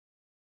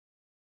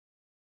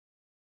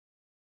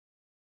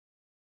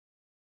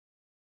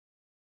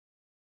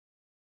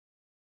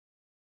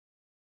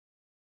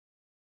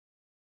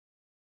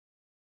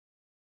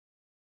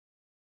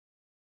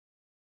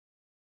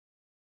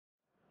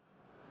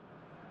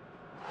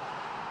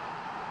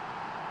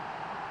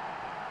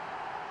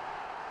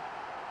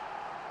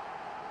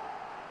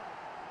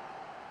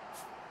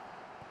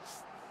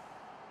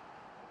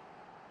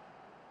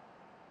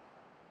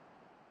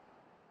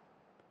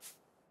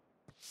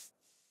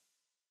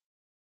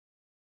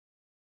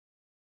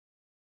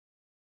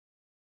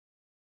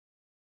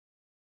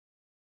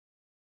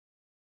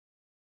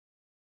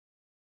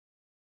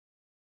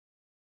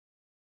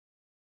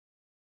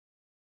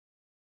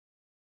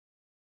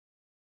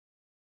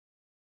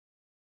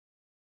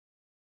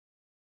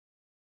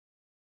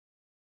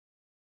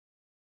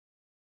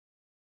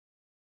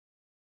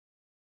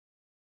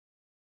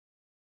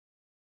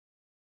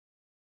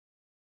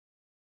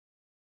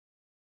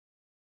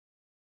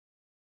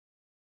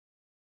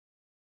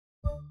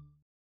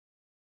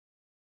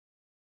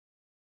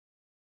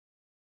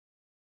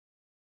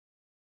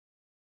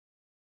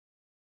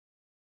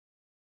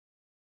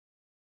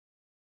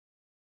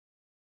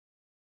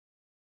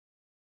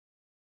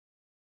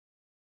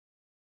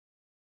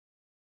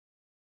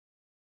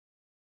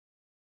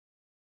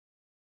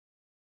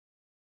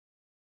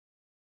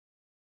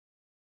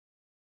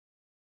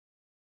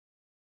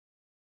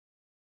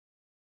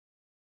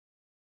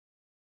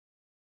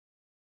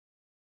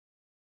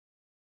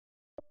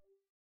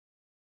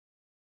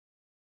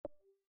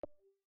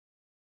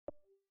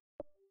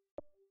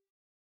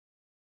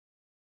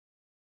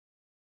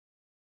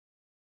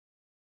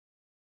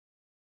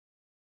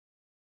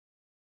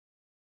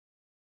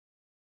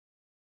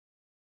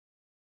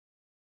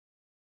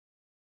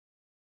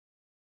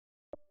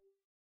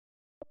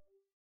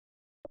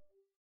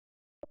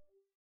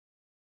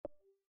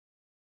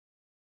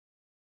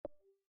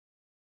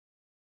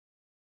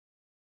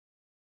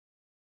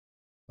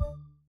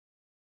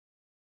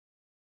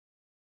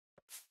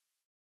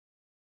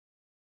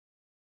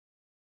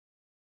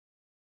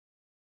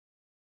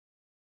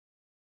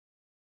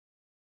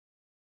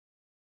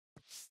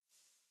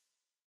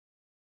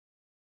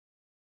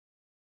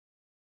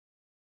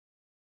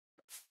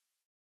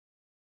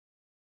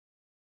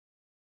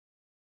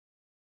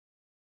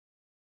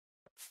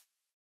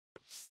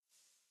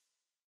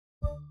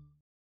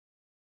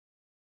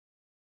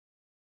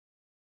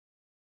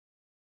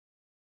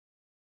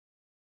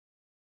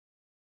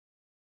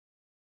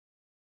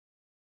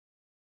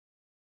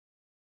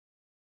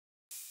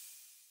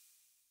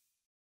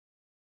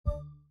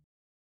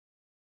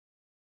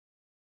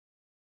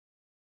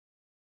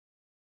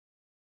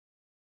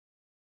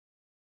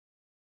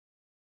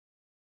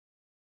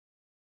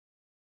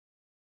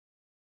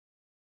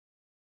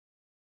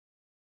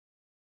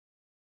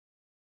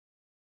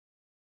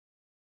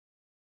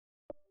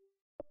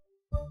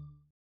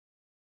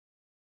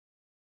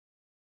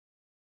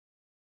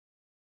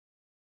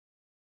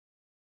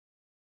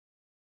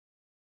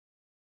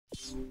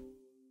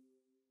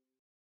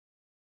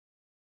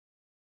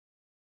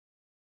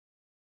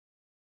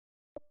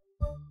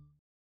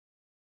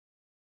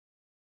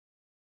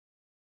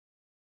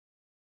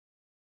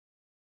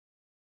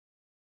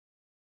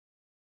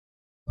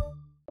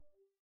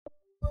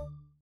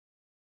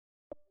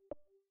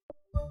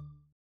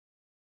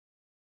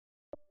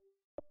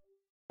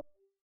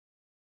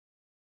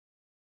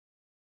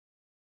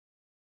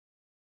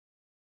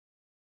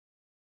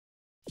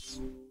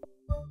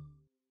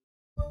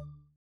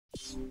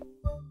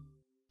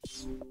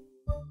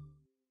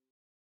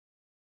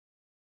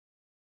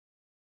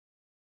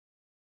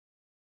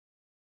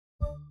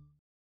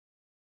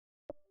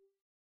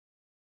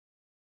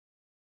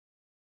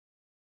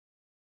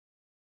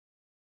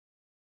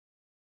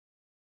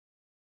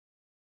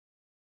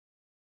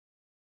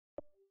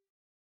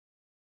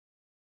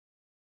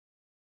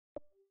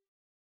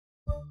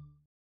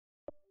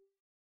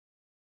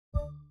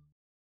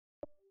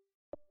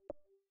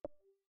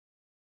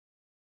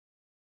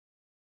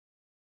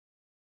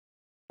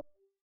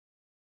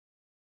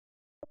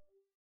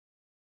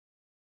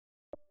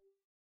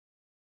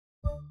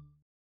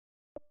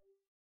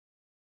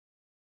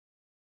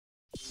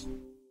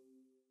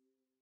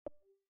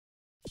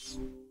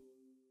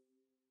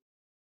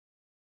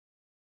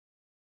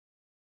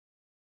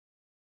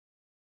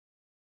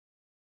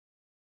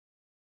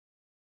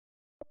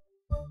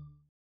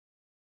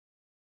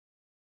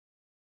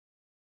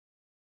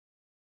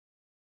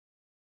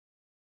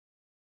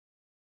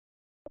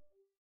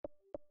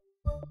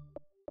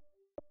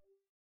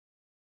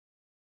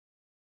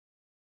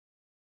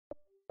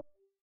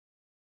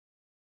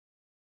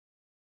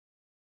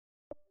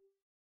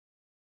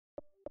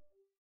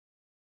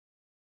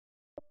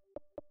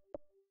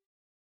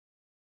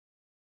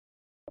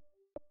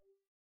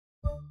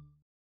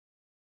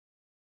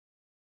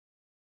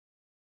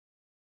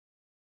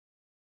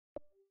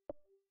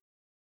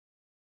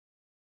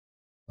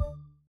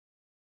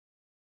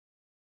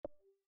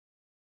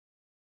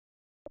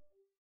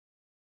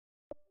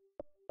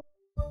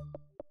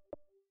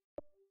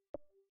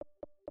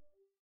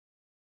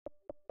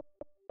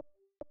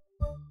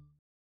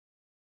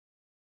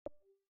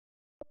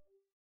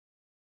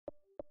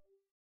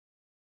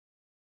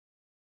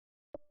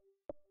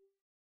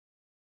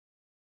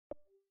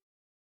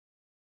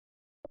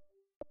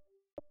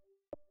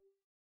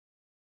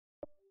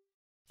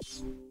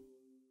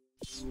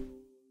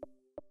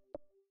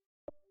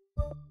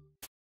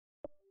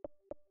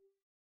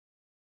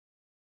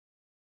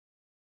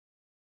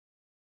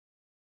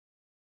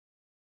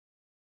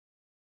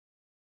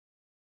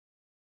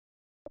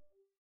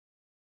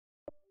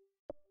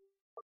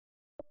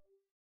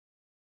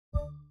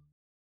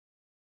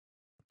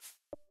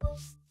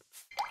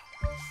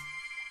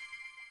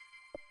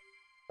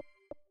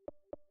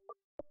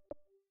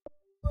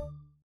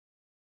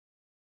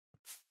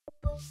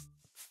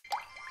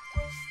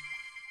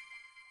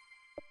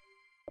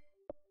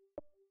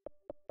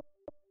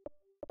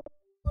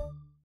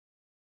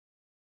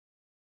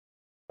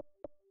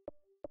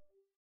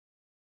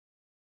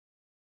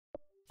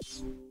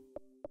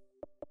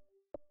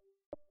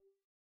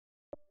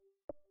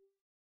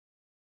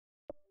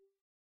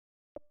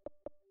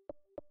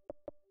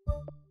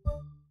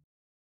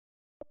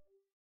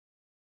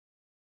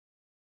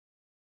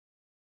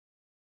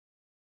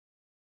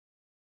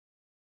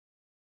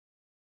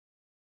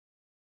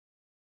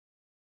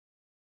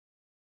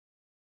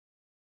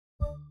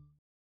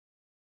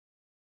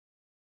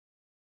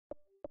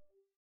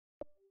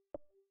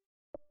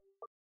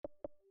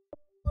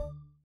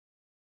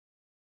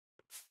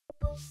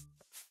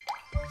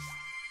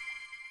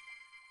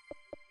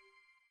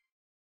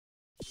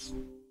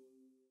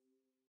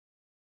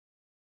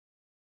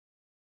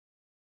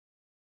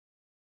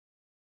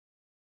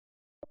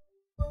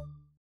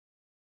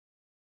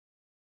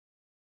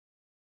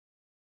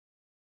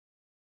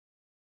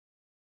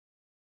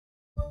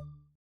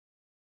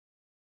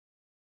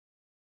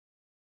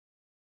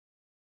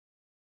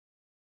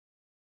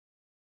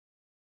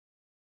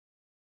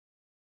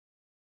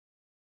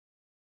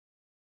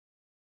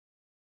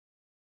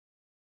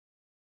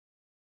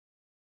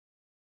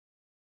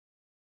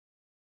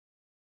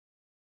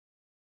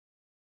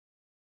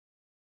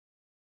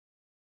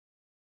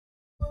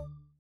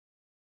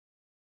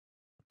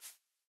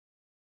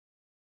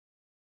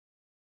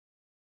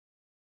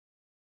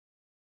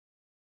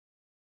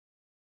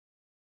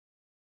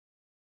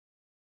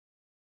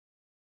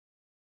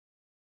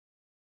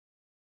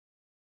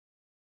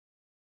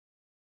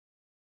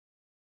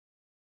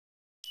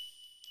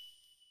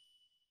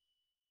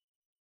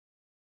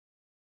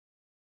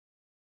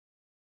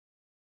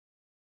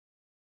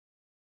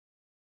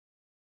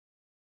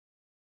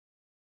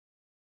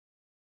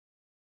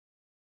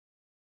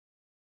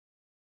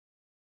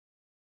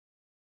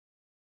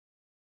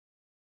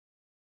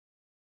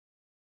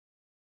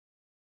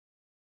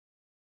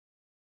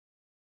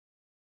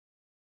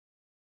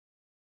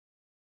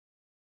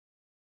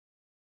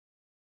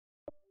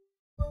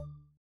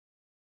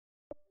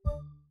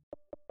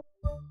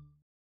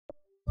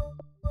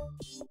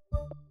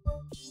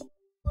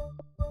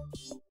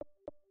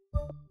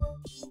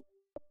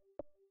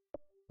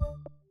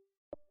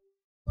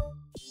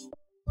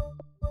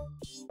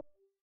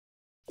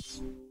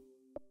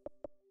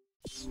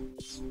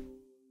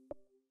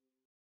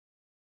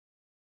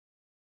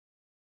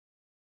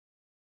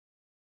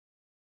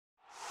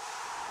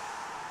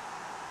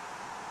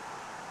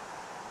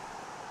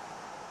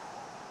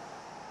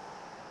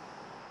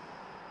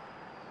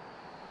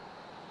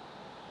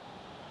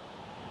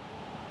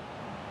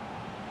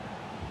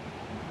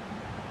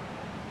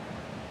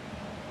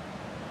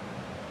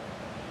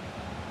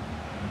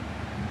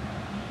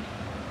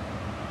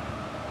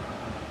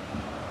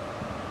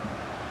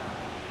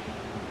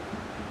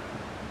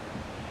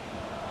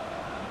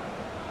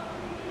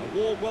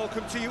warm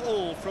welcome to you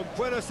all from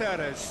Buenos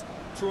Aires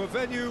to a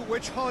venue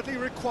which hardly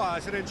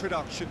requires an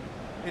introduction.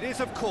 It is,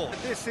 of course,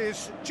 this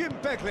is Jim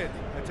Beglin.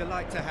 A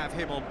delight to have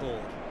him on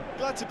board.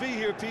 Glad to be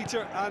here,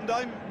 Peter, and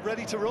I'm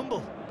ready to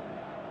rumble.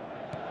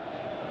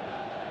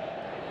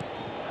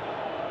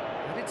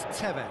 And it's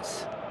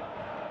Tevez.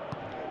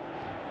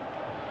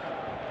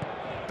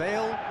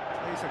 Bale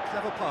plays a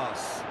clever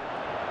pass.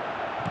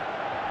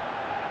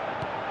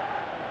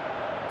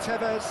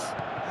 Tevez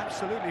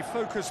absolutely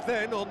focused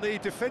then on the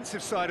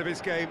defensive side of his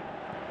game.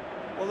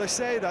 Well, they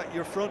say that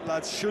your front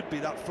lads should be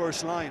that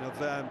first line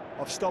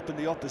of stopping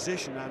the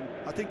opposition, and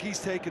I think he's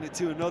taken it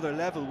to another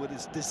level with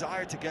his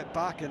desire to get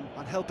back and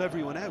help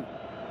everyone out.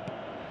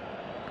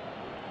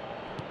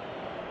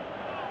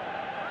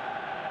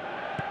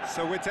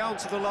 So we're down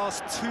to the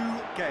last 2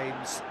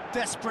 games.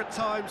 Desperate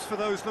times for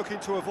those looking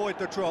to avoid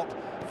the drop.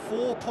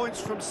 4 points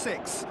from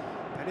 6.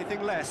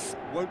 Anything less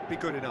won't be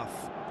good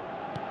enough.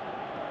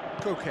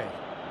 Boca,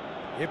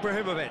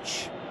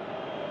 Ibrahimovic.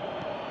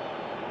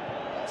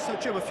 So,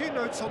 Jim, a few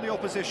notes on the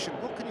opposition.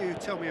 What can you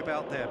tell me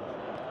about them?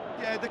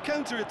 Yeah, the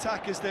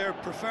counter-attack is their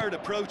preferred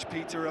approach,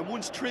 Peter, and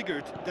once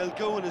triggered, they'll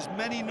go in as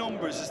many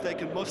numbers as they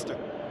can muster.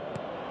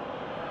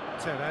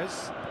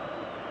 Tevez.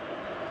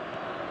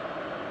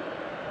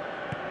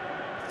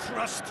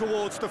 Thrust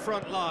towards the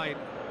front line.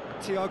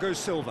 Thiago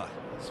Silva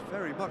is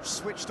very much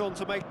switched on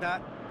to make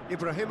that.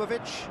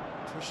 Ibrahimovic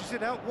pushes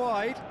it out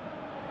wide.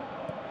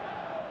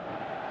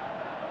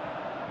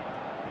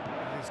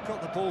 He's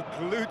got the ball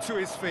glued to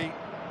his feet.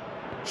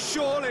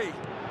 Surely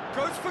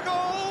goes for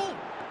goal!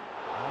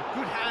 Oh,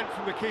 good hand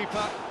from the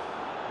keeper.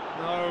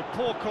 No,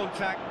 poor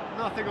contact,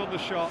 nothing on the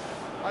shot.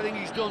 I think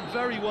he's done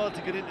very well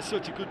to get into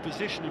such a good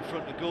position in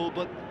front of goal,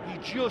 but he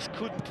just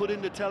couldn't put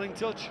in the telling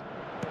touch.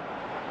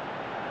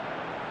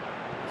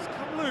 It's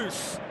come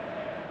loose.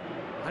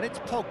 And it's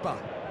Pogba.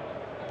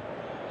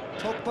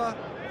 Pogba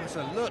was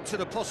alert to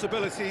the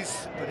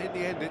possibilities, but in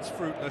the end it's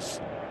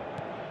fruitless.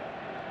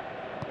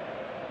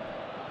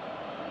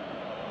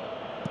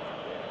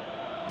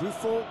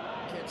 Buffon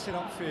gets it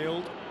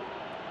upfield.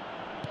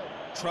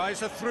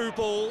 Tries a through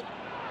ball.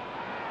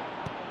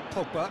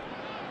 Pogba.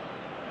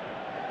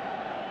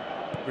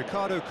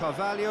 Ricardo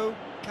Carvalho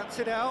cuts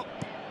it out.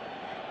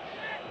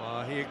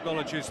 Well, he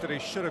acknowledges that he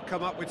should have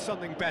come up with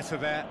something better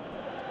there.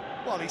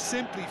 Well, he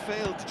simply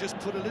failed to just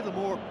put a little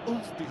more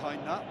oomph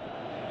behind that.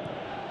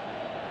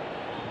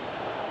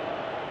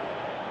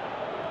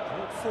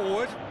 Brought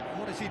forward.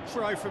 What does he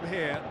try from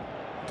here?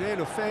 De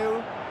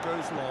Lofeu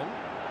goes long.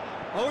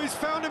 Oh, he's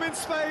found him in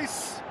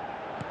space!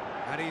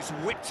 And he's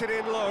whipped it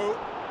in low.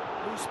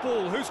 Who's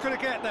ball? Who's going to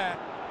get there?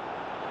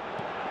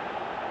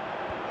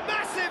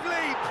 Massive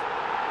leap!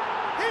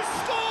 He's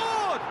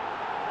scored!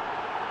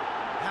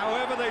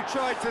 However they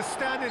tried to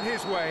stand in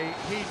his way,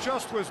 he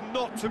just was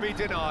not to be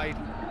denied.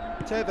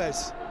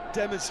 Tevez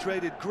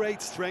demonstrated great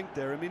strength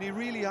there. I mean, he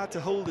really had to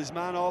hold his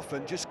man off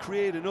and just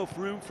create enough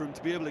room for him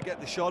to be able to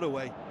get the shot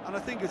away. And I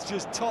think it's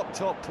just top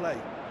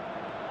play.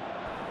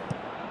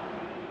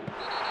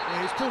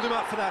 Yeah, he's pulled him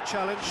up for that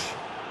challenge.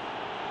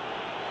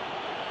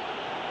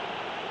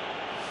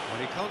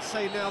 Well, he can't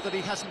say now that he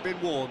hasn't been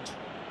warned.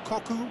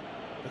 Koku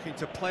looking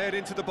to play it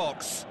into the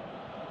box.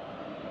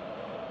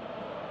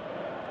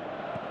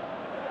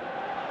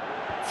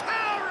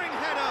 Towering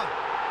header!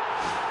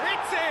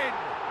 It's in!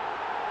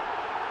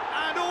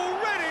 And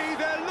already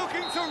they're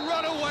looking to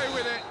run away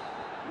with it.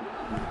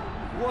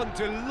 One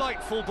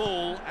delightful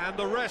ball, and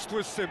the rest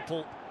was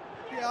simple.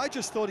 Yeah, I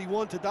just thought he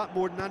wanted that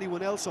more than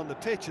anyone else on the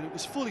pitch, and it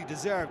was fully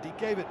deserved. He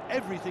gave it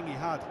everything he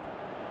had.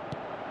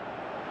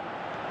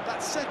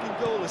 That second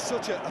goal has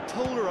such a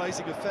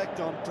polarising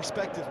effect on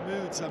prospective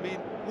moods. I mean,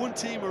 one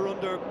team are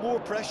under more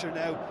pressure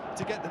now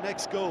to get the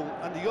next goal,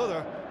 and the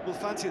other will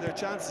fancy their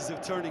chances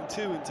of turning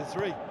 2 into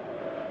 3.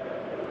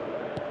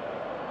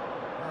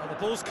 Well, the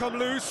ball's come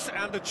loose,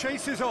 and the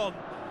chase is on.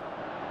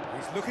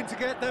 He's looking to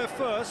get there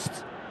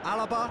first.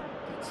 Alaba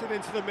gets it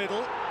into the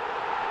middle.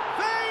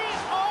 They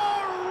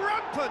are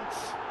rampant!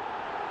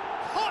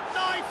 Hot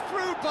knife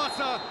through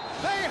butter.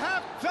 They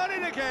have done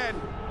it again.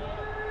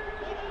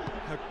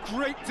 A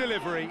great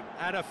delivery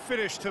and a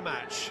finish to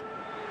match.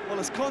 Well,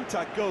 as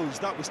contact goes,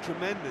 that was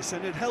tremendous,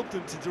 and it helped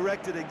him to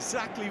direct it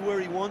exactly where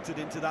he wanted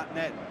into that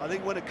net. I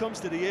think when it comes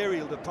to the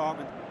aerial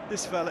department,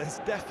 this fella is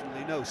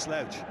definitely no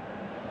slouch.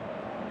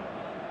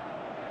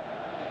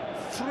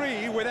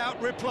 3 without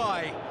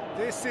reply.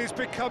 This is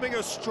becoming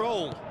a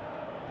stroll.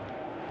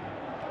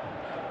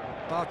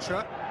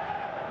 Bartra.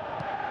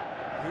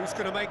 Who's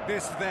going to make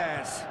this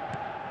theirs?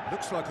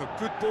 Looks like a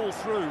good ball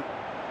through.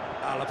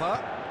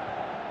 Alaba.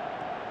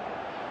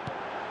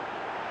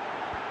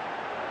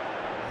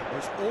 It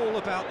was all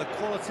about the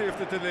quality of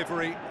the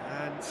delivery,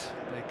 and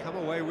they come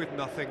away with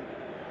nothing.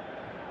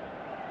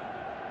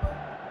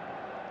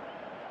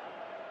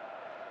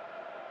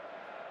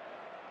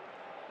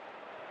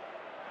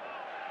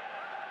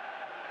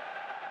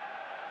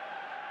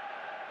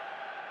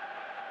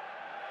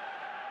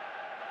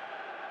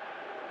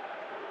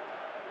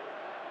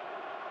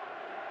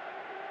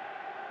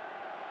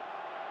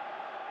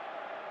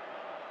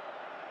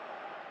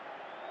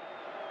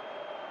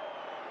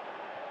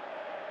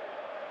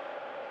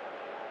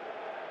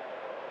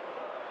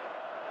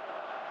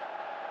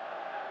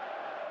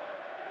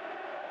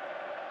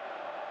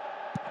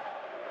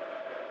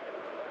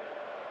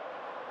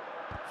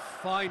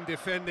 Fine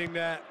defending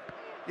there.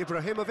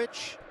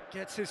 Ibrahimovic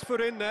gets his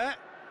foot in there.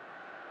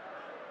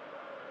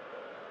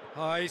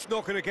 Oh, he's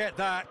not going to get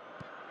that.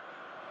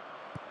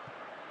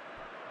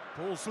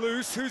 Ball's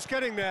loose, who's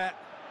getting there?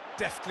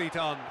 Deftly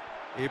done.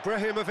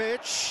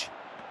 Ibrahimovic.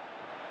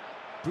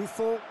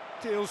 Buffon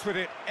deals with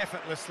it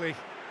effortlessly.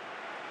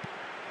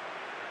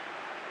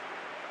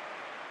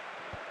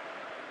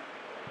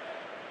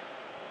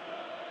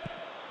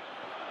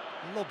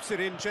 Lobs it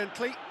in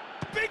gently.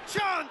 Big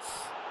chance!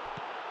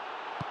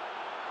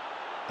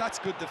 That's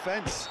good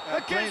defence.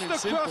 Against plain and the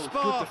simple,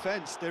 crossbar. good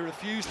defence. They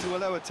refuse to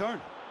allow a turn.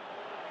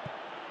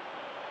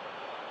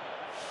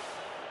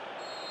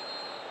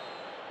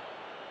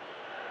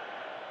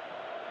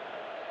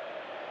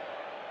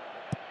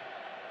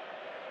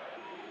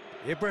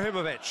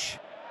 Ibrahimovic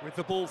with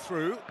the ball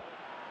through.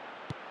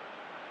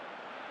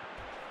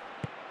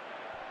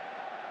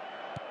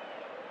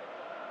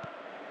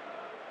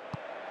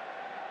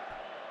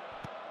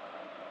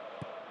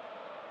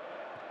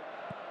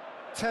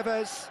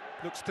 Tevez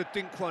looks to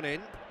dink one in.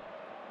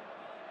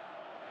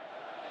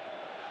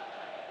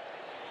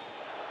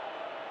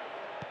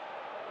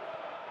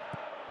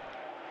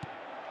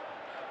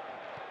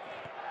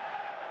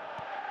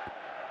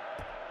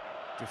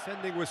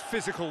 Defending was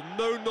physical,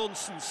 no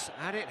nonsense,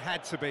 and it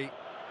had to be.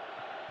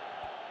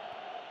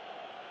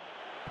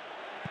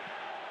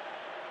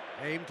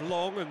 Aimed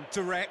long and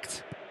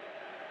direct.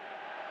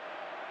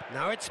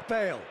 Now it's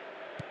Bale.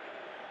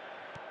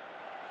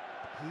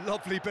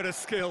 Lovely bit of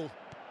skill.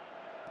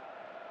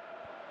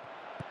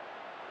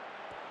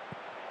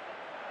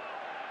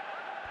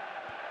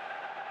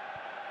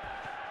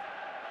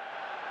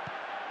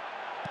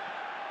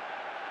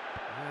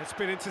 It's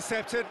been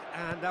intercepted,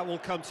 and that will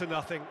come to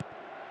nothing.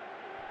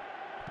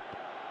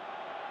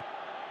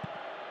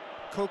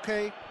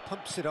 Koke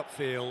pumps it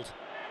upfield.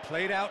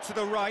 Played out to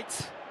the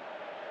right.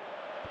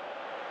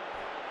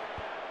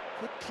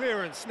 Good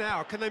clearance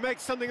now. Can they make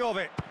something of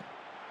it?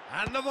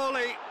 And the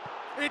volley.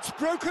 It's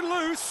broken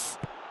loose.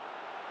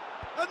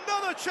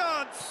 Another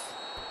chance.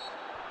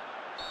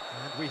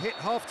 And we hit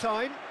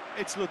half-time.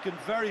 It's looking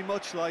very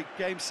much like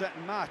game, set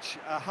and match.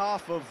 A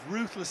half of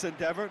ruthless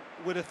endeavour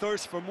with a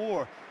thirst for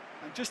more.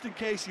 And just in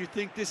case you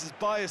think this is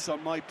bias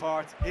on my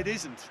part, it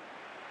isn't.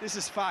 This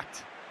is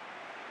fact.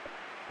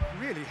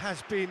 Really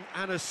has been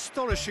an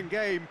astonishing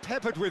game,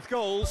 peppered with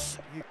goals.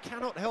 You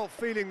cannot help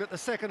feeling that the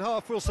second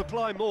half will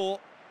supply more.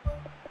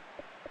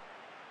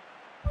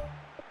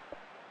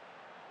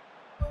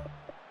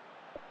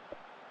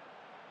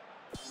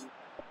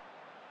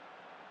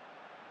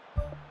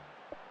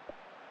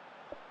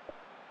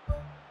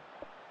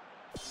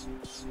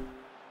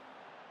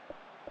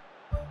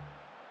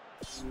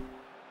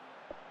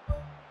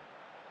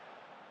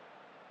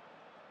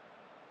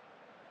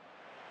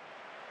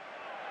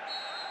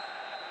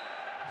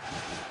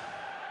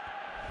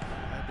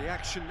 The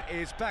action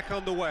is back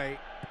underway.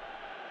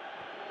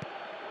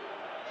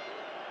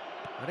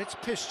 And it's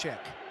Piszczek.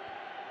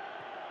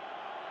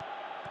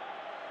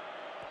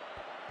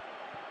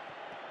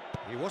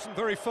 He wasn't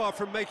very far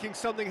from making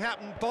something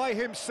happen by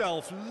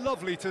himself.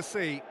 Lovely to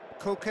see.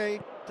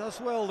 Koke does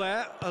well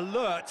there,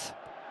 alert.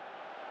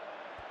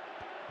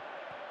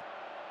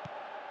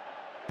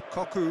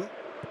 Koku.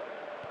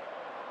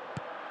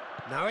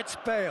 Now it's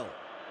Bale.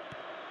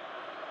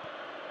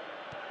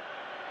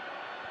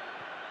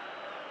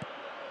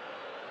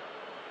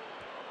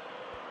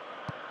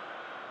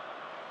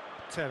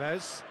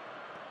 Tevez.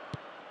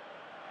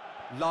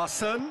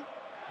 Larson.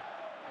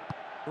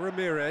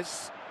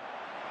 Ramirez.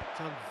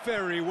 Done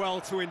very well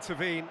to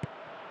intervene.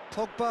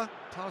 Pogba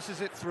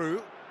passes it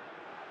through.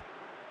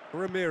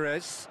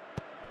 Ramirez.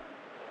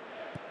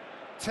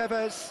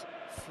 Tevez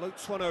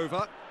floats one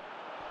over.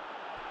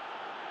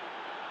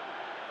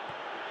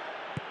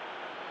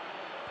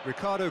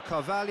 Ricardo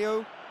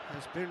Carvalho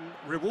has been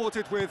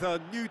rewarded with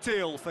a new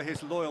deal for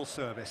his loyal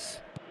service.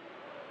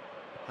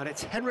 And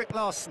it's Henrik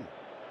Larsson.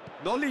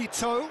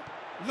 Nolito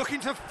looking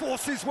to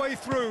force his way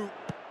through.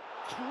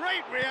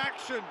 Great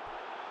reaction.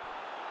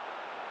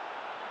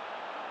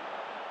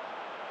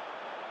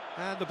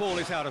 And the ball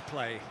is out of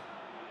play.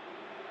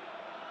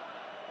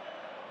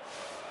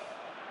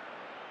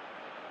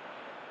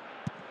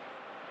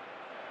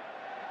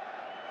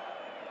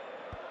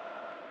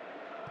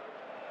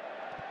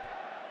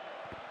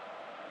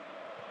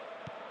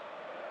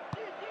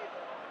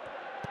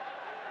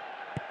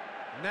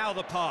 Now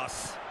the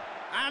pass.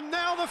 And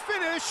now the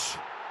finish.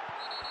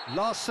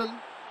 Larsson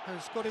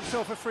has got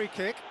himself a free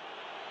kick.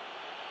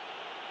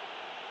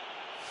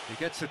 He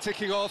gets a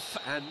ticking off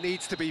and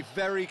needs to be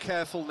very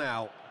careful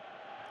now.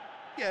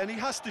 Yeah, and he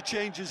has to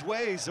change his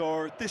ways,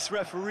 or this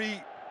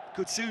referee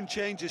could soon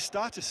change his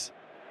status.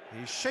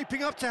 He's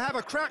shaping up to have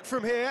a crack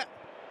from here.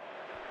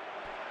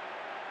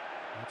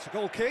 It's a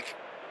goal kick.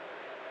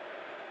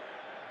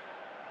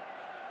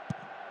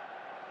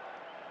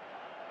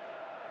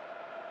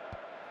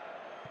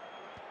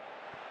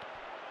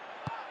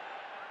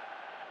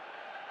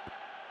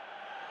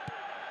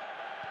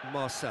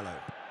 Marcelo.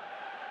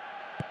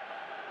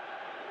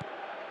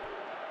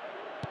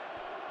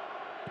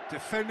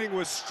 Defending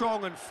was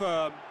strong and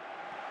firm.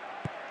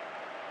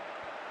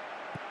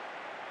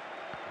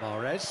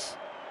 Mahrez.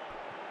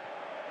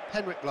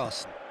 Henrik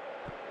Larsson.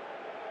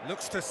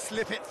 Looks to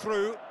slip it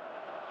through.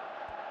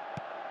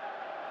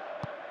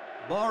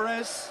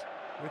 Mahrez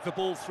with the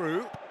ball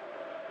through.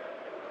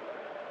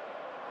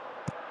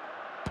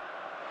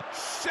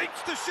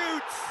 Shapes to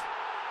shoot.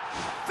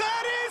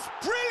 That is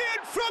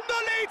brilliant from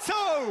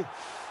Nolito!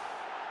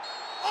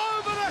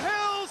 Over the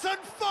hills and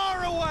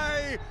far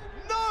away.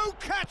 No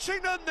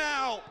catching them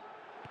now.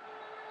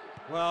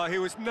 Well, he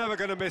was never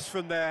going to miss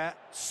from there.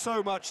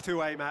 So much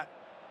to aim at.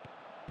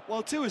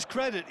 Well, to his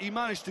credit, he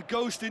managed to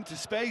ghost into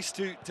space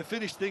to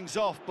finish things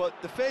off, but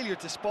the failure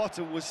to spot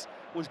him was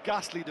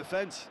ghastly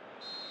defence.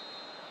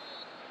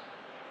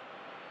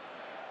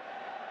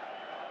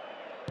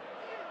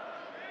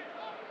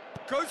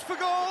 Goes for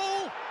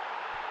goal!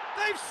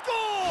 They've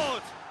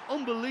scored!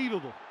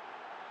 Unbelievable.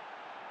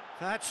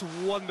 That's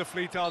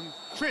wonderfully done.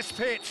 Crisp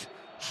hit,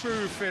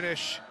 true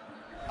finish.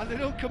 And they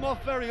don't come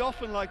off very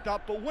often like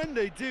that, but when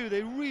they do,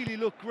 they really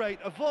look great.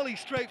 A volley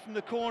straight from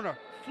the corner,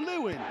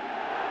 flew in.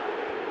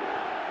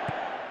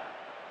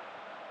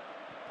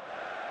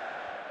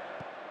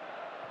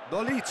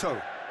 Nolito.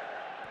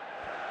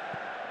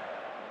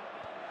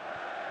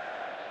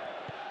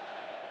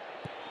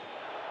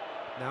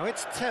 Now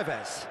it's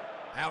Tevez,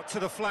 out to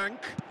the flank.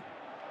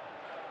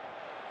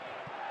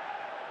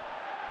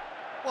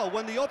 Well,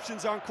 when the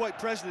options aren't quite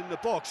present in the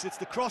box, it's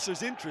the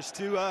crosser's interest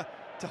to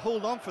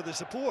hold on for the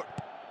support.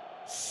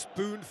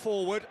 Spoon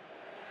forward.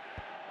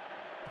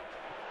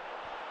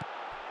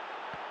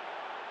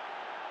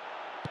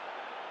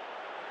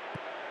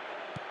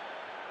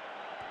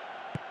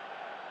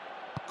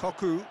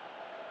 Koku.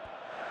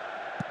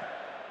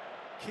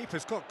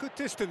 Keeper's got good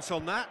distance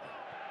on that.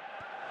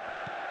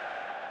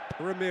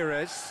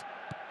 Ramirez.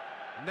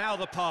 Now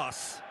the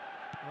pass.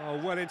 Oh,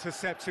 well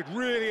intercepted,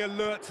 really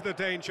alert to the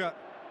danger.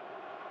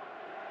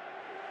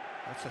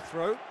 That's a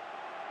throw.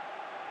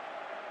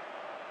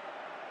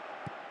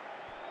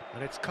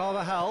 And it's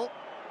Carvajal.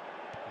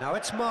 Now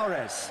it's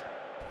Mahrez.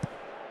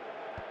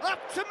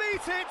 Up to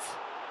meet it!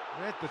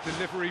 Read the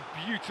delivery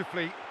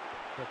beautifully,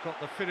 but got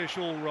the finish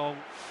all wrong.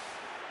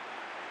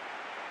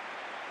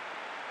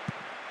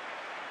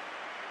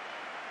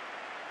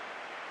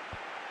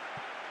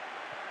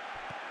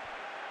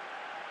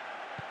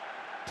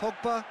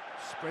 Pogba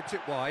spreads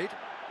it wide.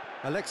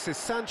 Alexis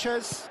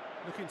Sanchez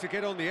looking to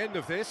get on the end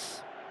of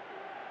this.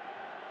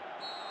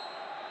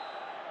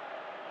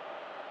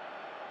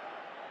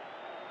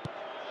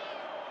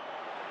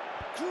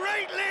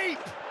 Great leap!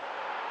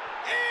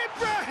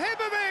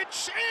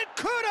 Ibrahimovic! It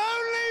could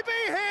only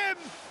be him!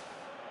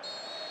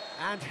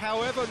 And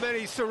however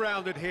many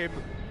surrounded him,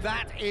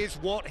 that is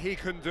what he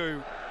can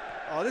do.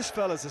 Oh, this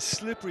fella's as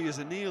slippery as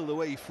a Neil, the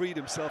way he freed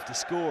himself to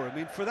score. I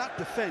mean, for that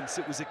defence,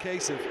 it was a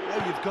case of,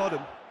 now you've got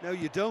him, now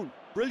you don't.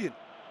 Brilliant.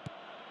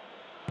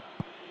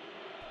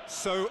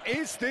 So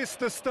is this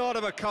the start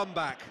of a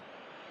comeback?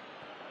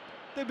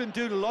 They've been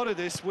doing a lot of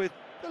this with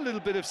a little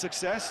bit of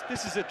success.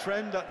 This is a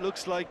trend that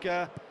looks like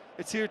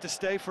it's here to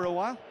stay for a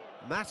while.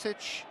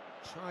 Matic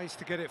tries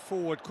to get it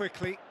forward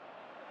quickly.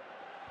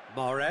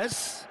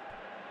 Mahrez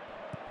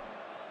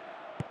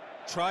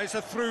tries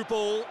a through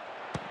ball,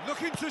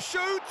 looking to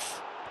shoot,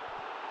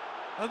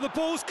 and the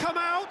ball's come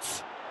out.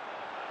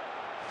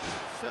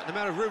 Certain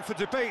amount of room for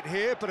debate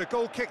here, but a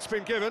goal kick's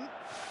been given.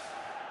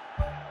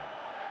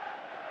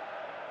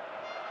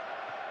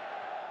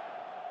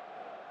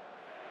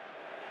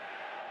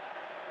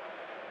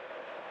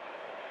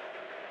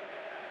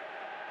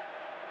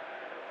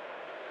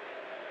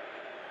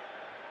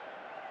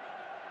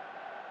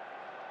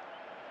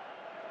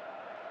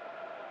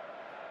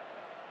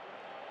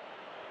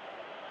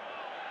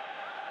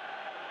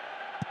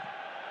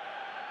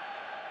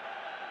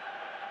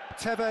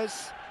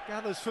 Tevez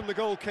gathers from the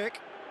goal kick.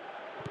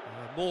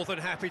 More than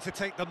happy to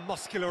take the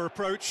muscular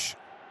approach.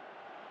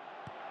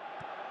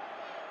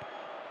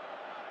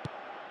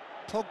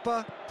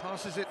 Pogba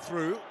passes it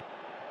through.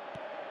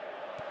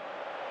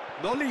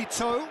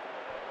 Nolito.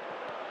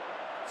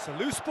 It's a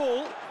loose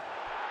ball.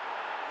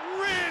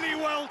 Really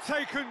well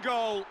taken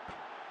goal.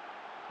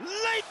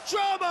 Late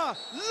drama,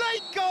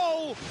 late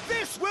goal.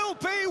 This will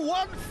be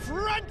one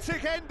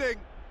frantic ending.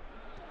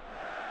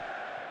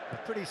 A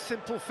pretty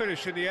simple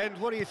finish in the end.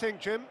 What do you think,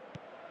 Jim?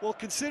 Well,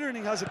 considering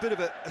he has a bit of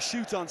a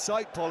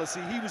shoot-on-sight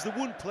policy, he was the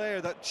one player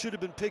that should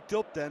have been picked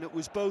up then. It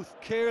was both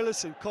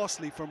careless and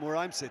costly from where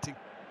I'm sitting.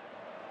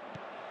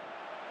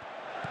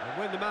 And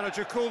when the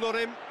manager called on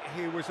him,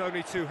 he was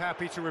only too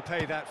happy to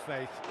repay that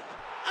faith.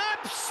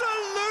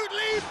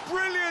 Absolutely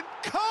brilliant!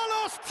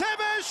 Carlos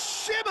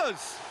Tevez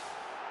shimmers!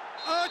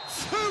 A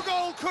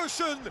two-goal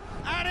cushion,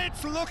 and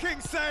it's looking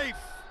safe!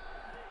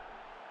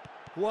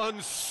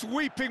 One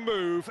sweeping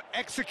move,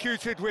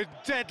 executed with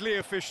deadly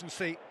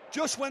efficiency.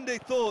 Just when they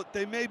thought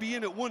they may be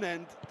in at one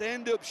end, they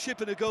end up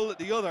shipping a goal at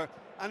the other,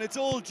 and it's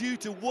all due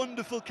to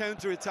wonderful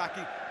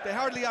counter-attacking. They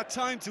hardly had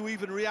time to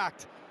even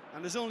react,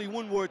 and there's only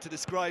one word to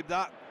describe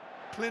that: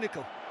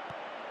 clinical.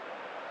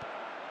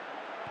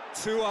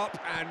 2 up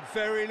and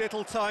very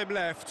little time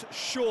left.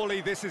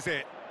 Surely this is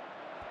it.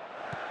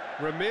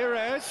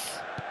 Ramirez.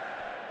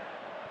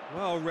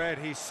 Well read,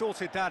 he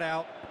sorted that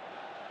out.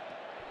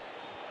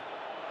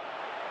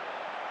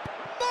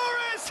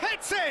 Morris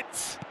hits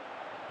it!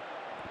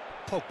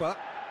 Pogba.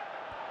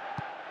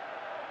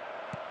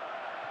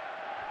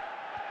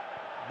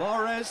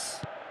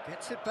 Morris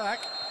gets it back.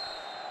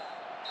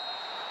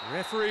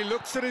 Referee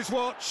looks at his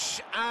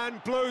watch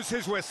and blows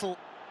his whistle.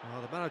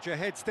 Well, the manager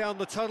heads down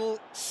the tunnel,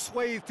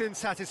 swathed in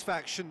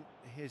satisfaction.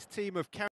 His team have carried